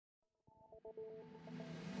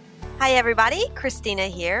Hi, everybody. Christina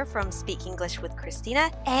here from Speak English with Christina.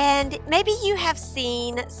 And maybe you have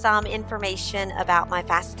seen some information about my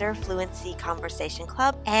Faster Fluency Conversation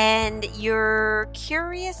Club, and you're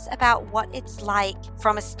curious about what it's like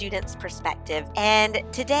from a student's perspective. And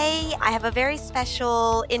today I have a very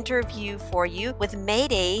special interview for you with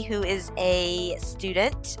Mayday, who is a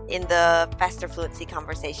student in the Faster Fluency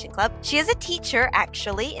Conversation Club. She is a teacher,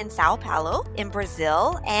 actually, in Sao Paulo, in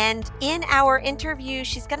Brazil. And in our interview,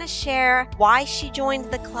 she's going to share why she joined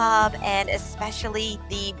the club and especially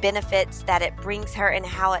the benefits that it brings her and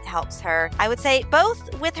how it helps her. I would say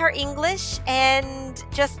both with her English and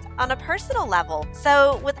just on a personal level.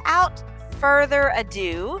 So without further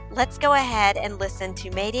ado, let's go ahead and listen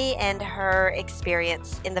to Mayday and her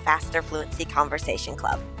experience in the Faster Fluency Conversation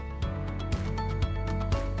Club.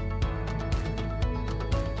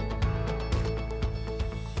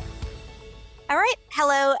 All right.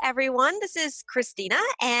 Hello, everyone. This is Christina,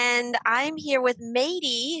 and I'm here with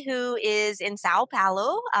Mayday, who is in Sao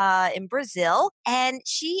Paulo, in Brazil. And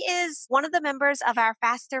she is one of the members of our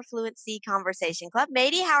Faster Fluency Conversation Club.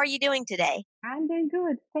 Mayday, how are you doing today? I'm doing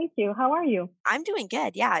good. Thank you. How are you? I'm doing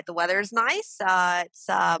good. Yeah, the weather's nice. It's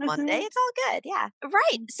Monday. It's all good. Yeah.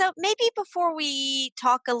 Right. So maybe before we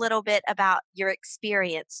talk a little bit about your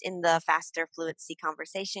experience in the Faster Fluency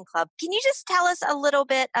Conversation Club, can you just tell us a little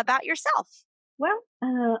bit about yourself? Well,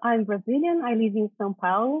 I'm Brazilian. I live in São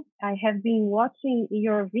Paulo. I have been watching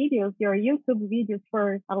your videos, your YouTube videos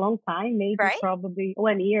for a long time, maybe probably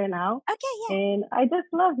 1 year now. Okay, yeah. And I just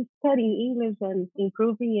love studying English and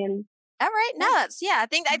improving and all right. No, I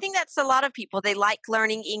think that's a lot of people. They like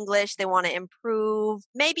learning English. They want to improve,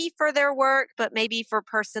 maybe for their work, but maybe for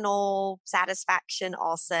personal satisfaction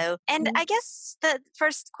also. And I guess the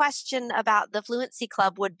first question about the Fluency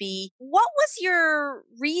Club would be, what was your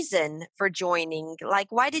reason for joining?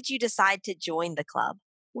 Like, why did you decide to join the club?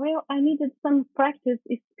 Well, I needed some practice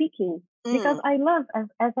speaking because I love,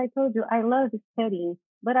 as I told you, I love studying.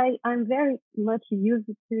 But I'm very much used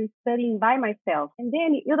to studying by myself. And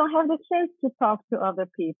then you don't have the chance to talk to other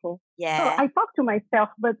people. Yeah. So I talk to myself,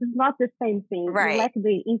 but it's not the same thing. Right. You lack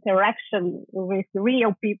the interaction with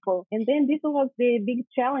real people. And then this was the big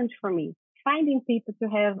challenge for me. Finding people to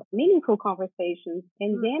have meaningful conversations.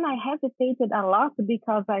 And then I hesitated a lot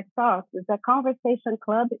because I thought the conversation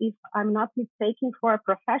club, if I'm not mistaken, for a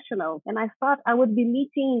professional. And I thought I would be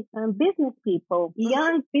meeting business people,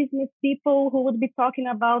 young business people who would be talking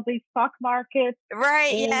about the stock market.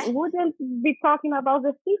 Right, and wouldn't be talking about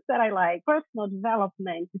the things that I like, personal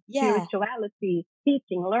development, spirituality,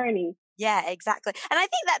 teaching, learning. Yeah, exactly. And I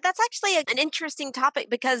think that's actually an interesting topic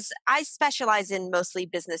because I specialize in mostly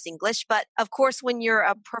business English. But of course, when you're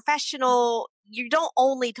a professional, you don't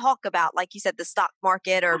only talk about, like you said, the stock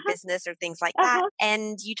market or business or things like that.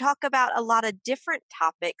 And you talk about a lot of different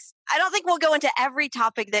topics. I don't think we'll go into every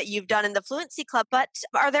topic that you've done in the Fluency Club, but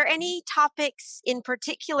are there any topics in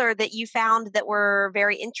particular that you found that were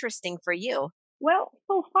very interesting for you? Well,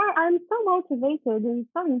 so far I'm so motivated and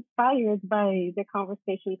so inspired by the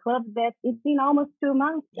Conversation Club that it's been almost 2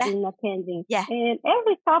 months in attending. Yeah. And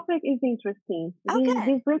every topic is interesting.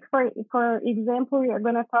 This week, for example, we are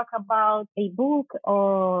going to talk about a book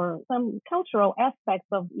or some cultural aspects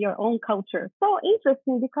of your own culture. So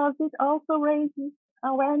interesting because it also raises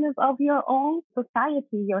awareness of your own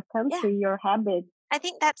society, your country, your habits. I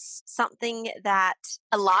think that's something that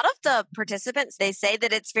a lot of the participants, they say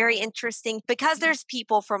that it's very interesting because there's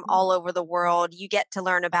people from all over the world. You get to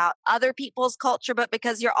learn about other people's culture, but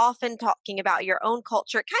because you're often talking about your own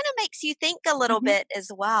culture, it kind of makes you think a little bit as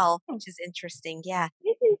well, which is interesting. Yeah.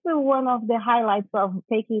 This is one of the highlights of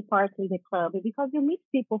taking part in the club because you meet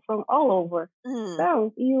people from all over.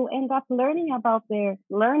 So you end up learning about their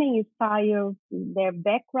learning style, their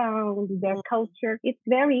background, their culture. It's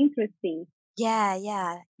very interesting.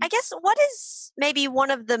 Yeah. I guess what is maybe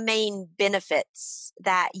one of the main benefits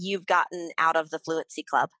that you've gotten out of the Fluency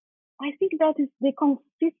Club? I think that is the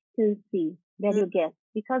consistency that you get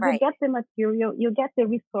because you get the material, you get the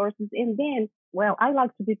resources, and then, well, I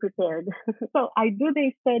like to be prepared. So I do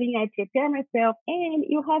the studying, I prepare myself, and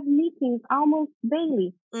you have meetings almost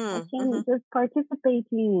daily. I can just participate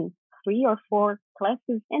in 3 or 4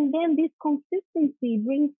 classes. And then this consistency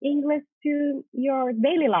brings English to your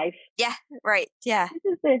daily life. Yeah, right. Yeah.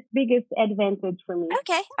 This is the biggest advantage for me.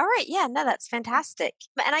 Okay. All right. Yeah, no, that's fantastic.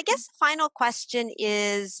 And I guess the final question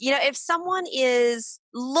is, if someone is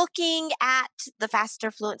looking at the Faster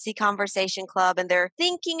Fluency Conversation Club and they're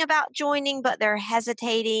thinking about joining, but they're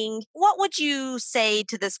hesitating, what would you say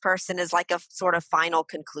to this person as like a sort of final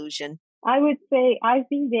conclusion? I would say I've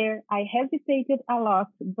been there. I hesitated a lot,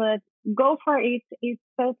 but go for it. It's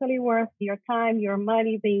totally worth your time, your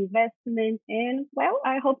money, the investment. And well,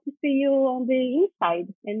 I hope to see you on the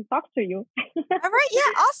inside and talk to you. All right. Yeah.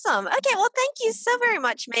 Awesome. Okay. Well, thank you so very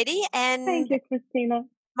much, Mady. And thank you, Christina.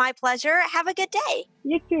 My pleasure. Have a good day.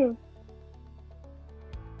 You too.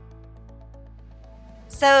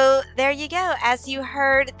 So there you go. As you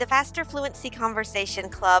heard, the Faster Fluency Conversation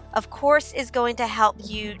Club, of course, is going to help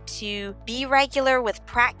you to be regular with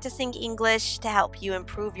practicing English, to help you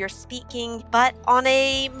improve your speaking. But on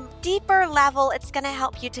a deeper level, it's going to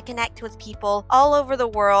help you to connect with people all over the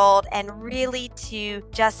world and really to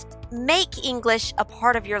just make English a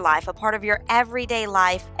part of your life, a part of your everyday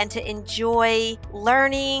life, and to enjoy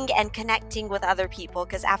learning and connecting with other people.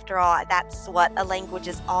 Because after all, that's what a language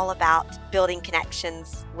is all about, building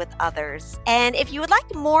connections with others. And if you would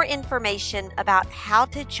like more information about how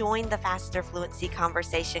to join the Faster Fluency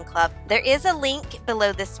Conversation Club, there is a link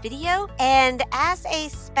below this video. And as a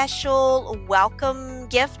special welcome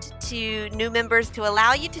gift to new members to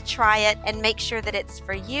allow you to try it and make sure that it's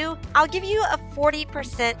for you, I'll give you a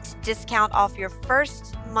 40% discount off your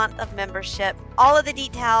first month of membership. All of the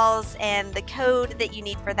details and the code that you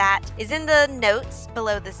need for that is in the notes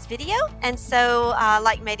below this video. And so,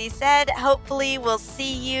 like Mady said, hopefully we'll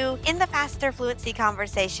see you in the Faster Fluency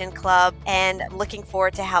Conversation Club, and looking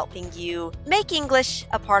forward to helping you make English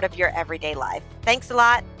a part of your everyday life. Thanks a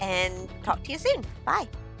lot, and talk to you soon. Bye.